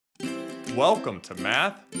Welcome to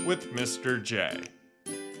Math with Mr. J.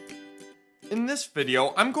 In this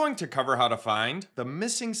video, I'm going to cover how to find the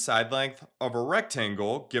missing side length of a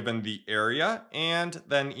rectangle given the area and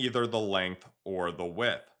then either the length or the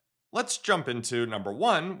width. Let's jump into number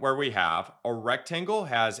 1, where we have a rectangle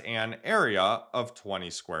has an area of 20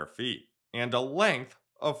 square feet and a length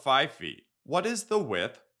of 5 feet. What is the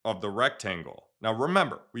width of the rectangle? Now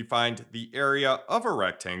remember, we find the area of a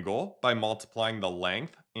rectangle by multiplying the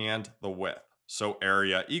length and the width. So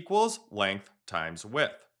area equals length times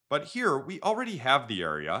width. But here we already have the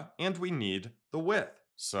area and we need the width.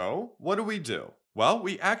 So what do? Well,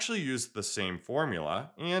 we actually use the same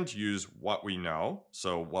formula and use what we know,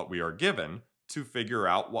 so what we are given, to figure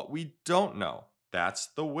out what we don't know. That's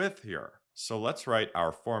the width here. So let's write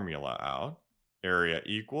our formula out. Area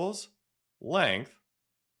equals length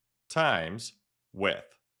times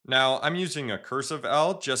width. Now, I'm using a cursive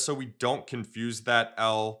L just so we don't confuse that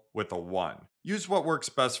L with a 1. Use what works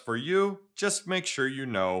best for you, just make sure you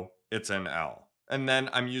know it's an L. And then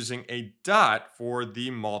I'm using a dot for the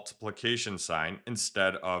multiplication sign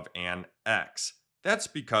instead of an X. That's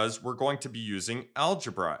because we're going to be using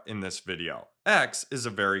algebra in this video. X is a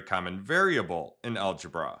very common variable in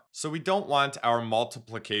algebra, so we don't want our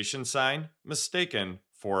multiplication sign mistaken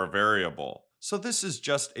for a variable. So this is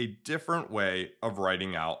just a different way of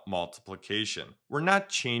writing out multiplication. We're not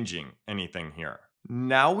changing anything here.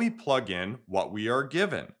 Now we plug in what we are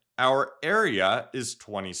given. Our area is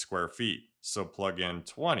 20 square feet, so plug in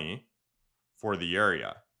 20 for the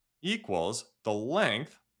area, equals the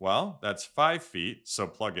length, well, that's 5 feet, so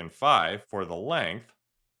plug in 5 for the length,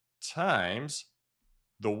 times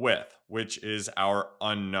the width, which is our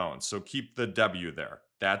unknown, so keep the W there.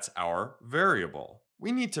 That's our variable.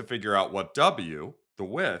 We need to figure out what W, the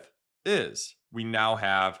width, is. We now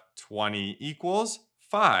have 20 equals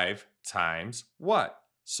 5 times what?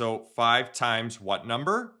 So 5 times what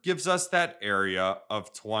number gives us that area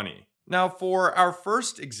of 20. Now for our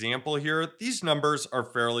first example here, these numbers are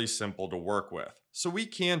fairly simple to work with. So we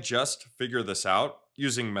can just figure this out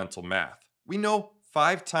using mental math. We know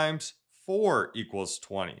 5 times 4 equals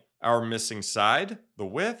 20. Our missing side, the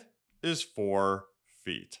width, is 4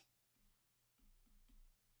 feet.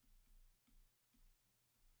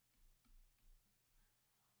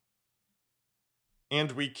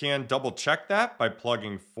 And we can double check that by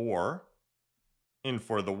plugging 4 in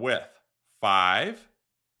for the width. 5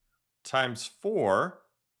 times 4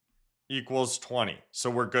 equals 20. So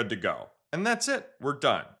we're good to go. And that's it, we're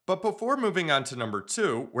done. But before moving on to number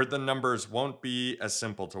 2, where the numbers won't be as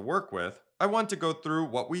simple to work with, I want to go through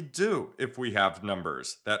what we do if we have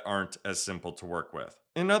numbers that aren't as simple to work with.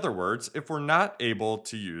 In other words, if we're not able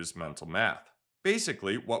to use mental math.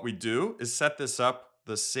 Basically, what we do is set this up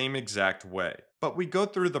the same exact way, but we go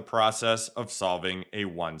through the process of solving a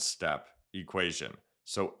one-step equation.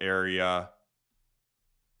 So area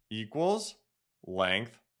equals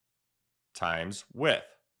length times width.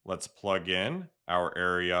 Let's plug in our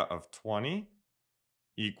area of 20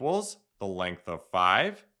 equals the length of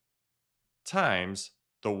 5 times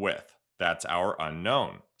the width. That's our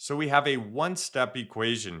unknown. So we have a one-step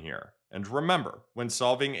equation here. And remember, when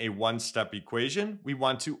solving a one-step equation, we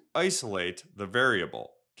want to isolate the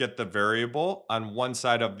variable. Get the variable on one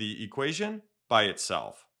side of the equation by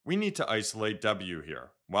itself. We need to isolate W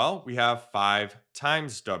here. Well, we have 5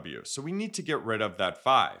 times W, so we need to get rid of that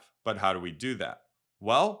 5. But how do we do that?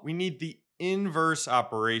 Well, we need the inverse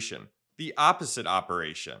operation, the opposite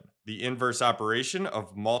operation. The inverse operation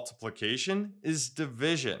of multiplication is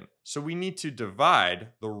division. So we need to divide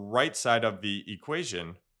the right side of the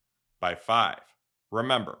equation by 5.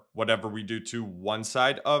 Remember, whatever we do to one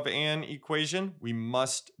side of an equation, we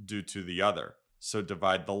must do to the other. So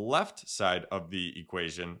divide the left side of the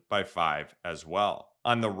equation by 5 as well.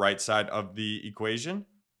 On the right side of the equation,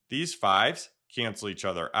 these 5s cancel each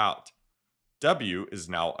other out. W is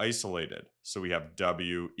now isolated. So we have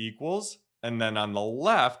W equals, and then on the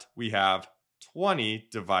left, we have 20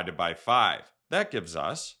 divided by 5. That gives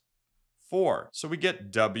us 4. So we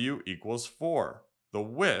get W equals 4. The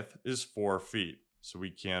width is 4 feet. So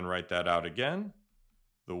we can write that out again.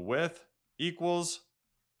 The width equals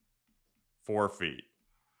 4 feet.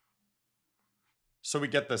 So we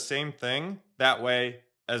get the same thing that way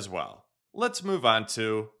as well. Let's move on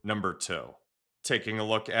to number 2. Taking a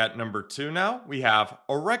look at number 2 now, we have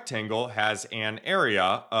a rectangle has an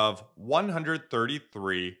area of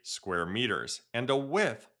 133 square meters and a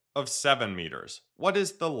width of 7 meters. What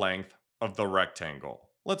is the length of the rectangle?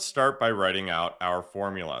 Let's start by writing out our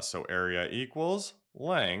formula. So area equals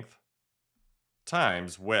length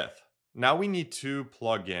times width. Now we need to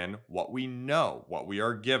plug in what we know, what we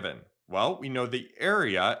are given. Well, we know the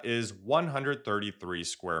area is 133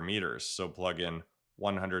 square meters. So plug in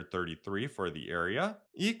 133 for the area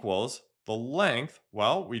equals the length.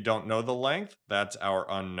 Well, we don't know the length. That's our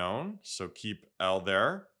unknown. So keep L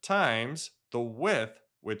there times the width,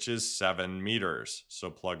 which is 7 meters. So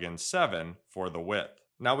plug in 7 for the width.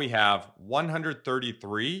 Now we have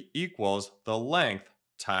 133 equals the length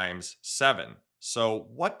times 7. So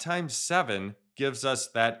what times 7 gives us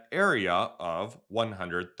that area of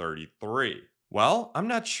 133? Well, I'm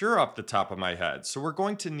not sure off the top of my head, so we're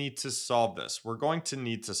going to need to solve this. We're going to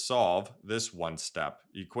need to solve this one-step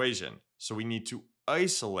equation. So we need to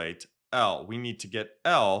isolate L. We need to get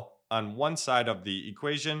L on one side of the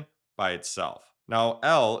equation by itself. Now,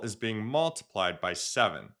 L is being multiplied by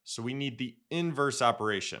 7, so we need the inverse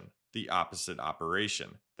operation, the opposite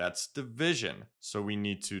operation. That's division. So we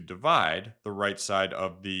need to divide the right side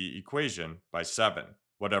of the equation by 7.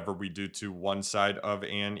 Whatever we do to one side of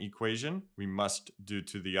an equation, we must do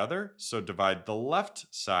to the other. So divide the left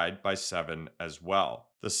side by 7 as well.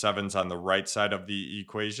 The 7's on the right side of the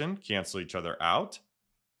equation cancel each other out.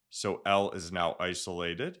 So L is now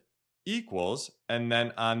isolated, equals, and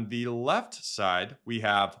then on the left side, we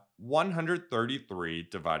have 133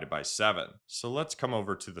 divided by 7. So let's come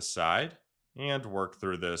over to the side and work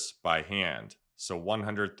through this by hand. So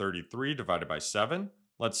 133 divided by 7.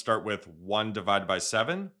 Let's start with 1 divided by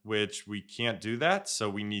 7, which we can't do that, so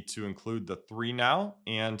we need to include the 3 now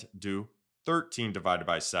and do 13 divided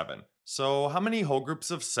by 7. So how many whole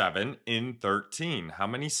groups of 7 in 13? How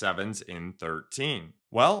many 7s in 13?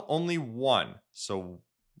 Well, only 1. So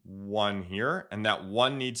 1 here, and that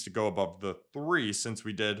 1 needs to go above the 3 since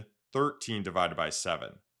we did 13 divided by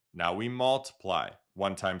 7. Now we multiply.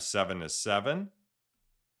 1 times 7 is 7.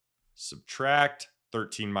 Subtract.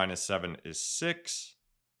 13 minus 7 is 6.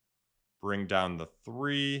 Bring down the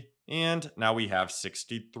 3. And now we have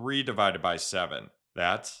 63 divided by 7.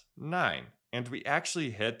 That's 9. And we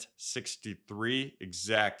actually hit 63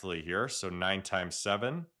 exactly here. So 9 times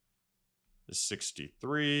 7 is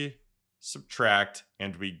 63. Subtract,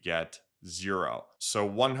 and we get 0. So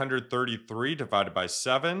 133 divided by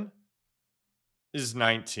 7 is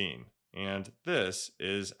 19. And this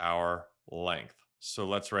is our length. So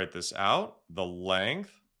let's write this out. The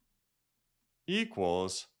length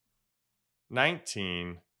equals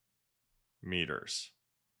 19 meters.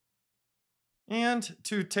 And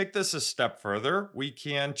to take this a step further, we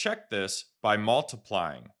can check this by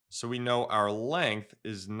multiplying. So we know our length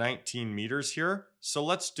is 19 meters here. So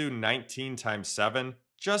let's do 19 times 7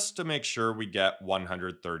 just to make sure we get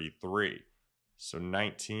 133. So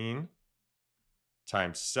 19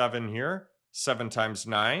 times 7 here. 7 times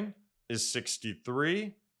 9 is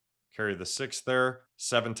 63. Carry the 6 there.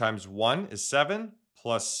 7 times 1 is 7.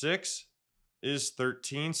 Plus 6 is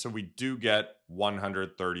 13. So we do get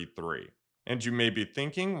 133. And you may be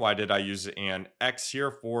thinking, why did I use an X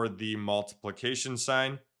here for the multiplication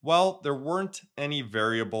sign? Well, there weren't any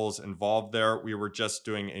variables involved there. We were just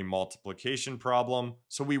doing a multiplication problem.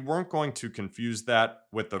 So we weren't going to confuse that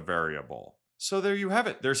with a variable. So there you have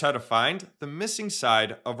it. There's how to find the missing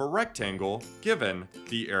side of a rectangle given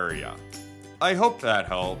the area. I hope that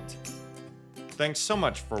helped. Thanks so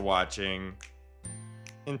much for watching.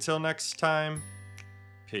 Until next time,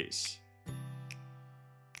 peace.